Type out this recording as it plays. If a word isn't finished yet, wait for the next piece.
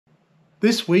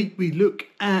This week we look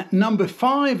at number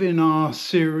 5 in our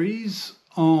series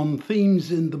on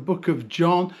themes in the book of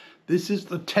John. This is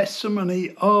the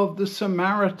testimony of the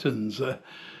Samaritans. A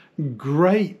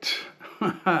great,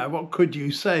 what could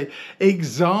you say,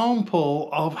 example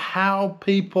of how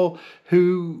people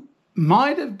who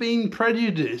might have been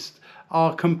prejudiced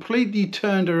are completely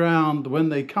turned around when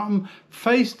they come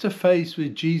face to face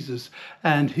with Jesus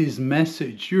and his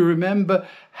message. You remember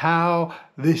how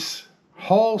this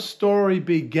whole story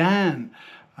began.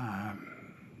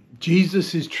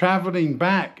 Jesus is traveling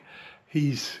back.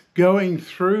 He's going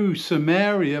through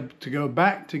Samaria to go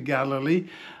back to Galilee.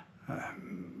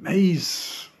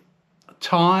 He's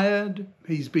tired.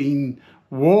 He's been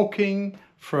walking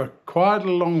for quite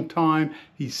a long time.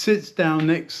 He sits down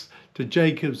next to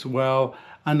Jacob's well,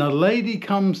 and a lady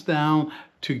comes down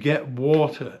to get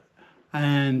water.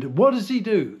 And what does he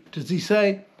do? Does he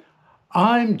say,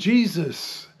 "I'm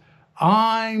Jesus.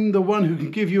 I'm the one who can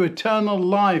give you eternal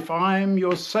life. I'm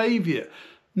your savior"?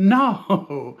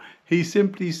 No, he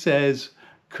simply says,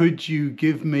 "Could you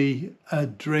give me a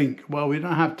drink?" Well, we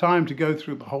don't have time to go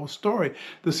through the whole story.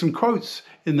 There's some quotes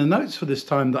in the notes for this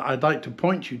time that I'd like to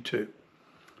point you to.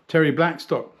 Terry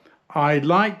Blackstock: "I'd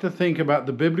like to think about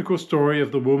the biblical story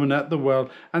of the woman at the well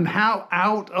and how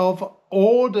out of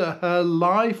order her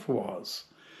life was.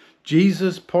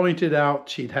 Jesus pointed out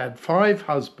she'd had 5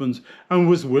 husbands and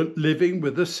was living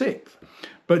with a 6th.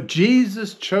 But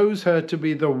Jesus chose her to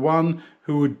be the one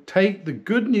who would take the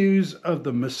good news of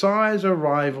the Messiah's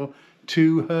arrival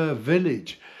to her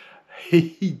village."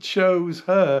 He chose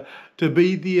her to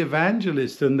be the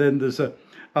evangelist. And then there's a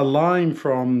line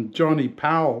from Johnny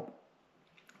Powell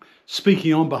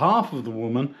speaking on behalf of the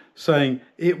woman, saying,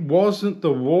 "It wasn't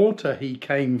the water he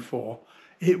came for,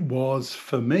 it was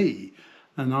for me."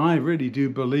 And I really do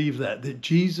believe that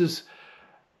Jesus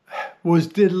was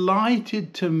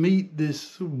delighted to meet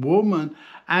this woman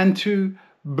and to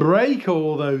break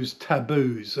all those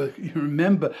taboos. You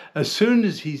remember, as soon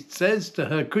as he says to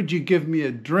her, "Could you give me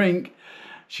a drink?"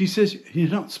 she says, "You're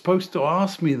not supposed to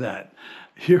ask me that.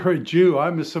 You're a Jew,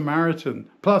 I'm a Samaritan.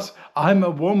 Plus, I'm a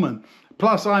woman.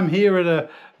 Plus, I'm here at a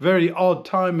very odd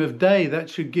time of day. That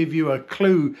should give you a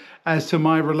clue as to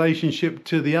my relationship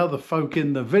to the other folk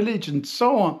in the village," and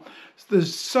so on.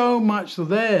 There's so much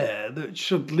there that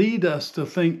should lead us to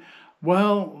think,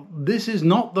 well, this is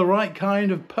not the right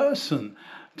kind of person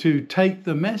to take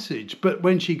the message. But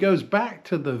when she goes back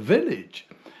to the village,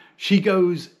 she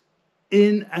goes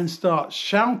in and starts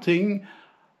shouting,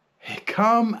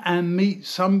 "Come and meet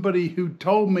somebody who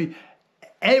told me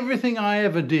everything I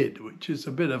ever did," which is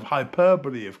a bit of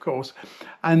hyperbole, of course.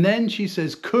 And then she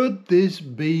says, "Could this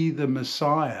be the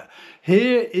Messiah?"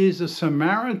 Here is a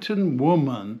Samaritan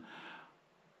woman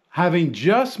having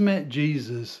just met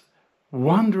Jesus,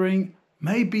 wondering,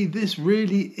 maybe this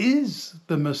really is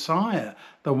the Messiah,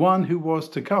 the one who was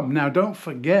to come. Now, don't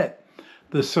forget,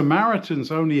 the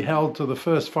Samaritans only held to the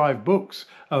first 5 books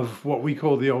of what we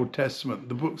call the Old Testament,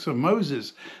 the books of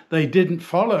Moses. They didn't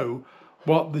follow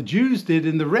what the Jews did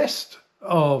in the rest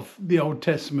of the Old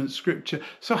Testament scripture.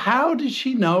 So how did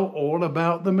she know all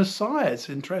about the Messiah? It's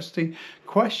an interesting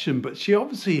question, but she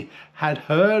obviously had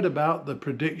heard about the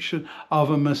prediction of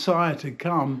a Messiah to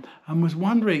come and was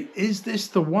wondering, is this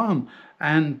the one?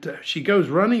 And she goes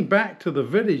running back to the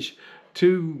village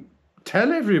to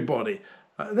tell everybody.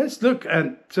 Let's look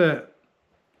at,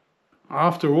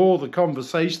 after all the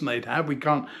conversation they'd had, we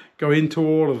can't go into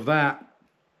all of that.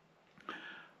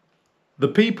 The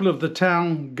people of the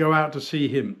town go out to see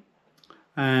him,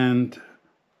 and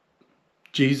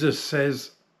Jesus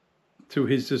says to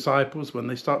his disciples when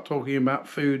they start talking about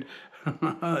food,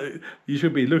 you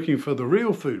should be looking for the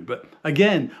real food. But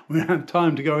again, we don't have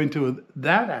time to go into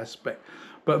that aspect.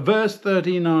 But verse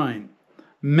 39,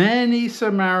 "Many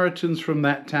Samaritans from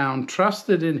that town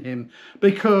trusted in him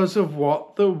because of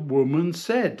what the woman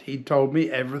said. He told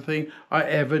me everything I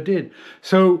ever did."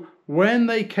 So when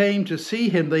they came to see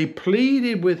him, they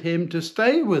pleaded with him to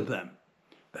stay with them.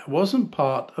 That wasn't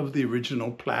part of the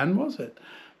original plan, was it?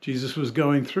 Jesus was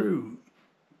going through,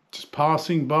 just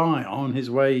passing by on his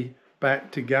way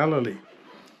back to Galilee.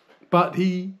 But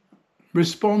he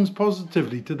responds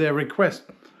positively to their request.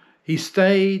 He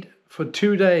stayed for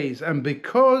 2 days, and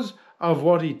because of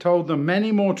what he told them,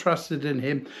 many more trusted in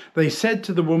him. They said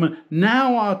to the woman,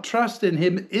 "Now our trust in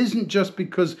him isn't just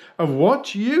because of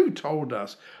what you told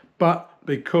us, but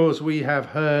because we have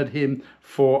heard him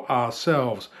for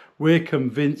ourselves. We're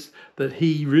convinced that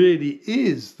he really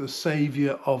is the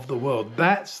Savior of the world."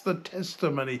 That's the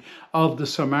testimony of the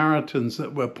Samaritans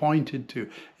that we're pointed to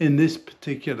in this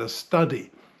particular study.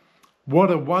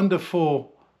 What a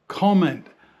wonderful comment.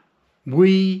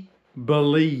 We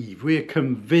believe. We are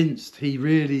convinced he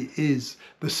really is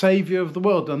the Savior of the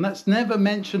world. And that's never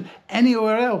mentioned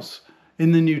anywhere else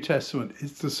in the New Testament.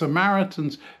 It's the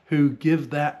Samaritans who give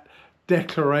that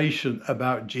declaration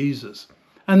about Jesus.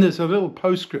 And there's a little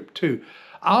postscript too.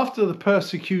 After the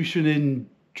persecution in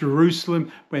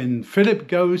Jerusalem, when Philip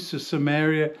goes to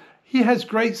Samaria, he has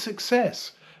great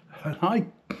success. And I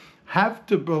have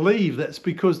to believe that's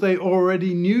because they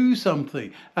already knew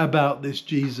something about this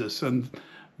Jesus, and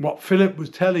what Philip was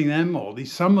telling them, or at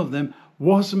least some of them,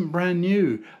 wasn't brand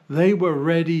new. They were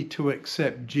ready to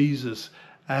accept Jesus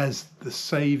as the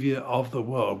Savior of the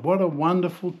world. What a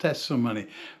wonderful testimony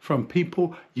from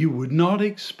people you would not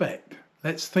expect.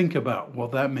 Let's think about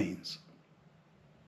what that means.